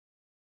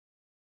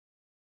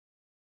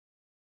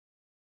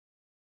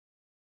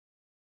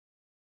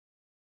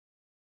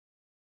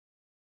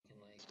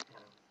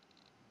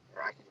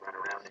Or I can run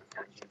around and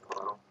kind of juke a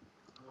little.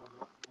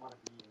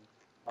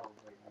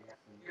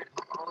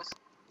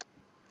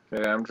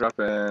 Okay, I'm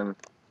dropping.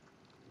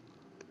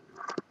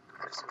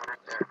 There's someone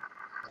right there.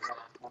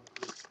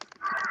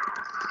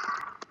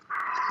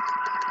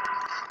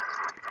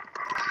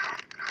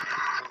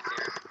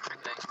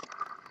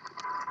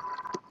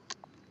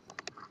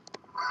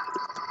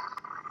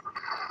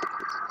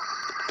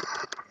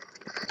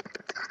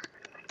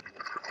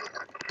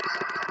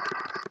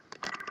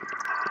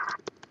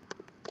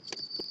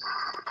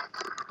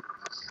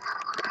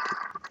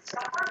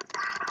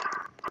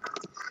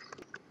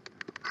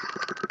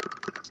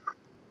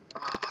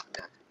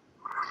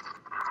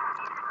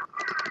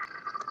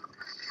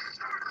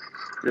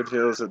 Good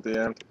heals at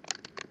the end.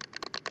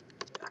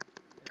 Yeah, I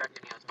tried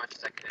getting as much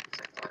as I could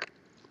because I thought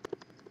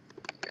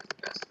you have the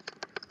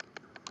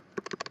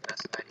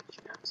best fighting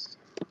chance.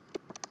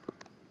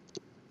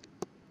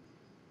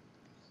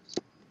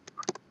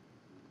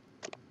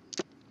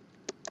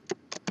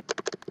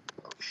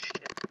 Oh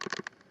shit.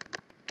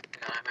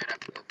 Yeah, I might have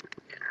to go for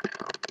dinner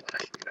now, but I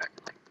should be back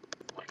in like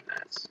 20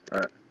 minutes.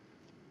 Alright.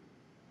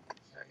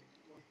 Sorry.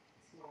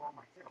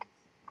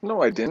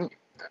 No, I didn't.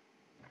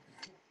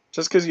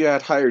 Just because you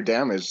had higher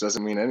damage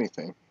doesn't mean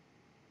anything.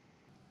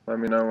 Let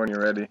me know when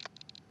you're ready.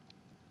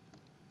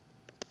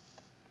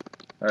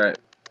 Alright.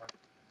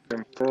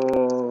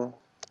 Simple.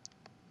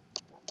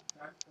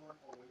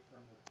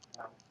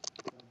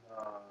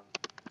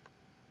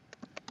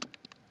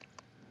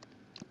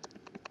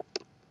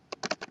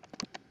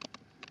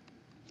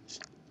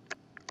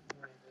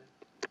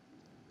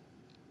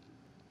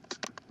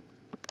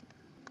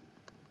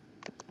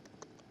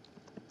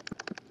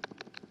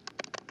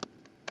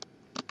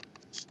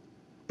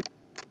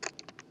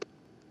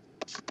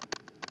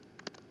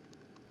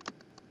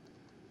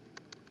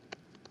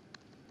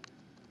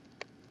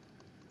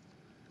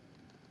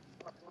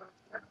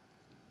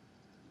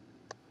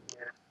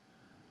 Yeah.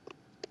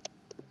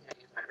 I can't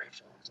use my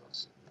racial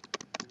tools.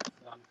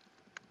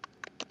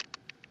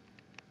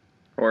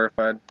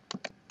 Horrified.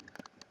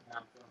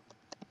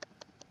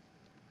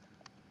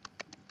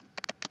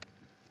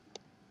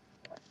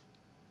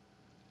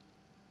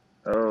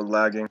 Oh,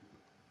 lagging.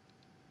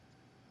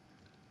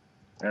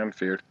 And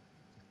feared.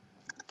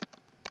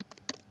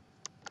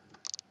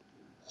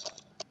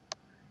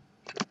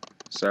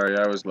 Sorry,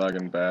 I was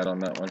lagging bad on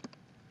that one.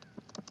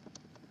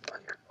 Not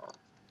your fault.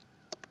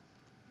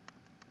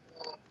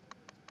 Oh.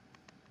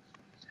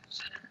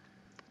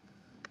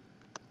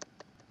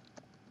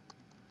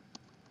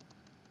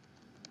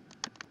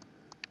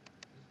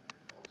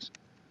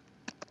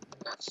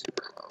 Not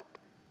super low.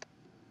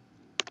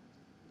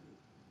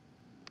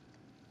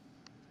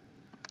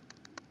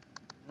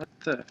 What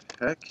the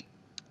heck?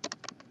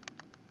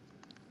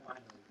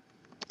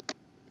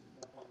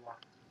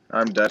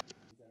 I'm dead.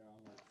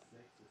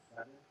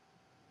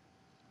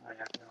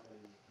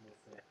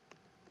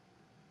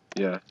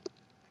 Yeah.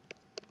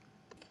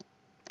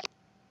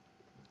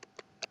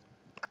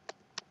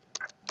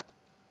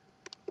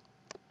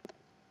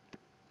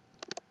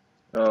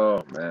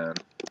 Oh, man.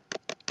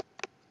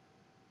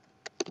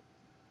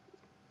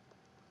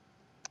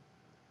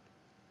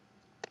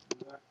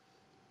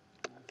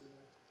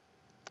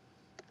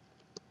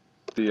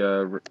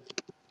 The,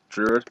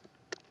 druid?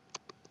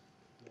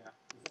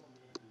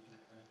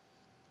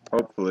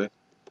 Hopefully.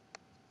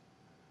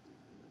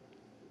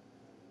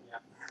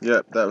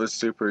 Yep, that was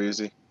super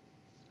easy.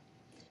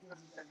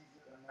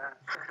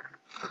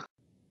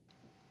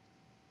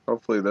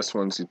 Hopefully this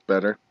one's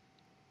better.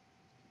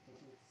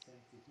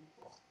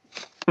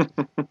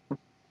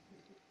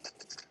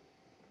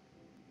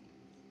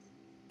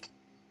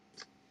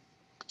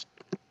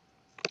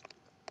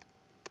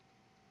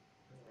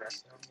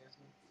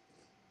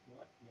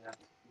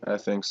 I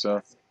think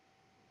so.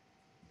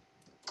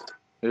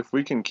 If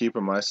we can keep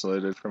them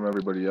isolated from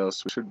everybody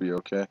else, we should be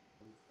okay.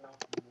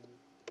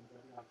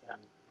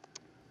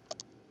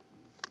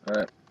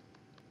 Alright.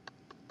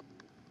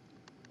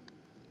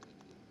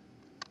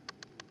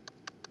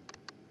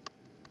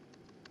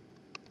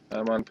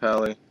 I'm on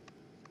Pally.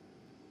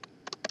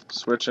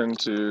 Switching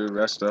to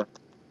Resto.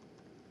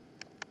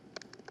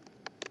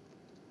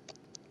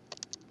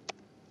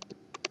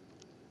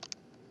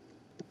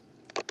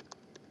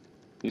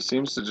 He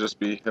seems to just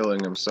be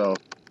healing himself.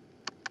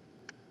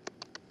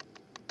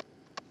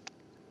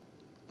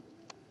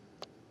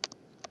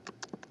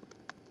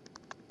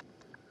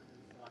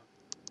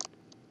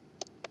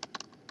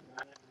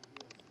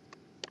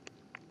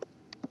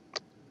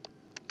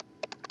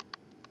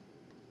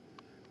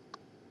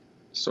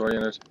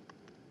 Disoriented.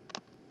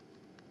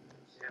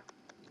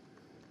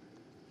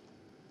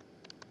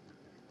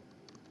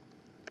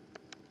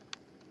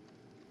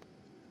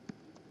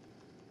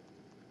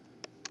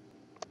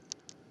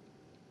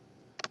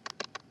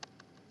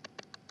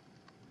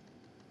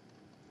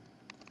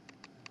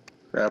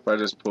 Crap, I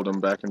just pulled him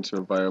back into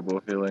a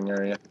viable healing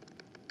area.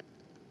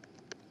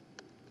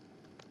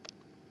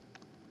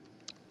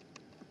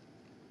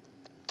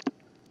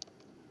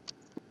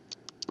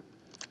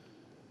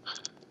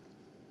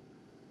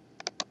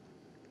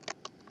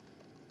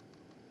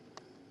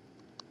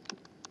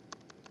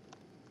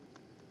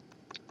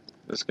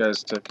 This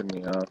guy's ticking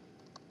me off.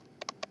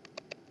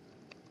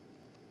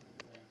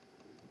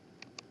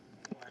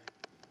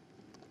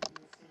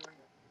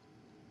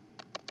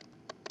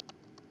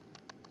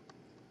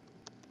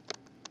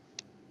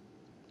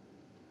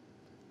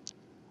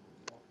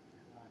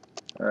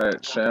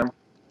 Alright, Sham.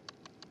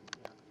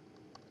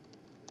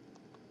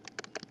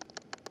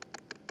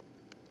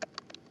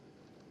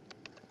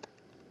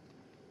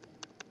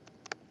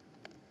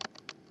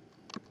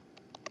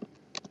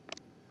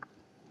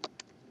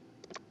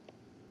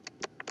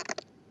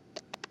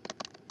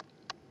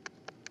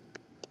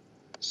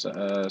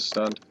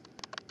 Stunned.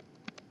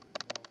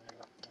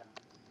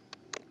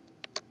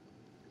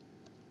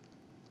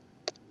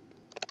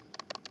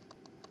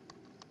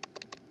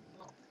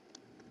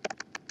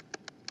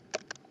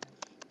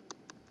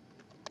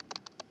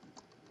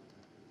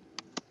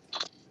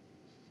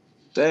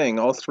 Dang,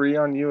 all three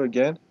on you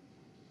again?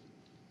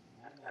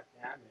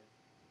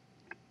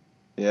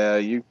 Yeah,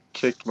 you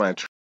kicked my